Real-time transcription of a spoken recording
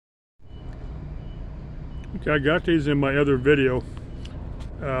Okay, I got these in my other video,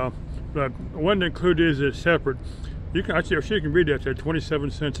 but I wanted to include these as separate. You can actually, you can read that there,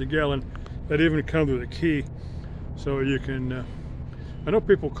 27 cents a gallon. That even comes with a key, so you can. I know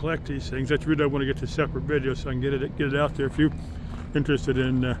people collect these things. That's really I want to get to separate videos so I can get it out there if you're interested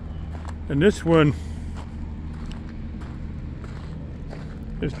in. And this one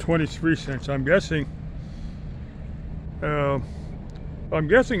is 23 cents. I'm guessing. I'm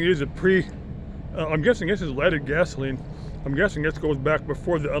guessing these are I'm guessing this is leaded gasoline. I'm guessing this goes back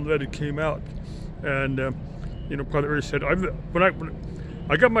before the unleaded came out, and you know, probably already said when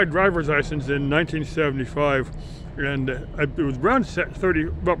I got my driver's license in 1975, and it was around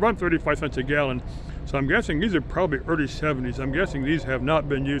 35 cents a gallon. So I'm guessing these are probably early 70s. I'm guessing these have not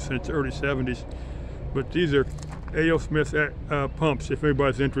been used since early 70s, but these are A.O. Smith pumps. If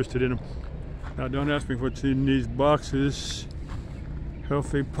anybody's interested in them. Now, don't ask me what's in these boxes.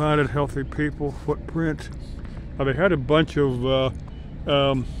 Healthy Planet, Healthy People, Footprint. Now, they had a bunch of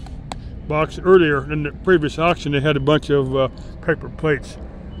box earlier in the previous auction. They had a bunch of paper plates.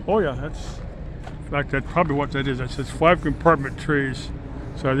 Oh yeah, in fact, that's probably what that is. That says 5 compartment trays.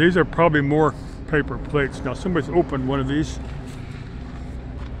 So these are probably more paper plates. Now, somebody's opened one of these,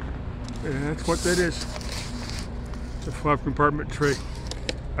 and that's what that is. It's a 5 compartment tray.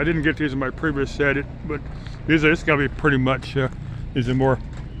 I didn't get these in my previous set, but these are, it's got to be pretty much. These are more.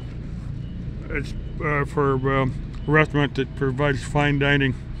 It's for a restaurant that provides fine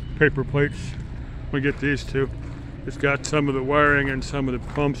dining paper plates. We get these two. It's got some of the wiring and some of the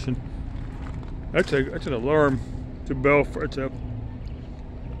pumps, and that's an alarm. It's a bell for, it's a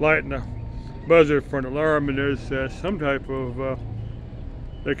light and a buzzer for an alarm, and there's some type of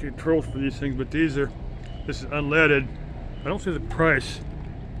controls for these things. But this is unleaded. I don't see the price.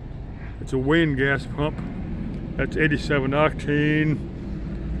 It's a Wayne gas pump. That's 87 octane.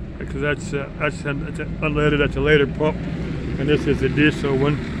 Because that's unleaded. That's a later pump, and this is a diesel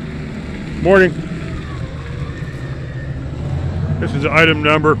one. Morning. This is the item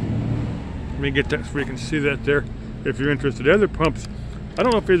number. Let me get that so you can see that there if you're interested. The other pumps, I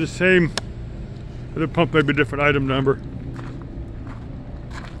don't know if they're the same. The other pump may be a different item number.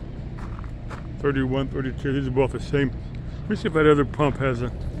 31, 32, these are both the same. Let me see if that other pump has a,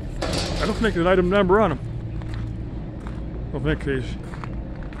 I don't think there's an item number on them. I don't think there's,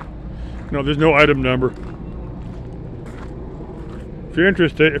 no, there's no item number. If you're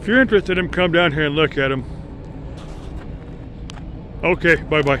interested in them, come down here and look at them. Okay,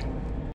 bye-bye.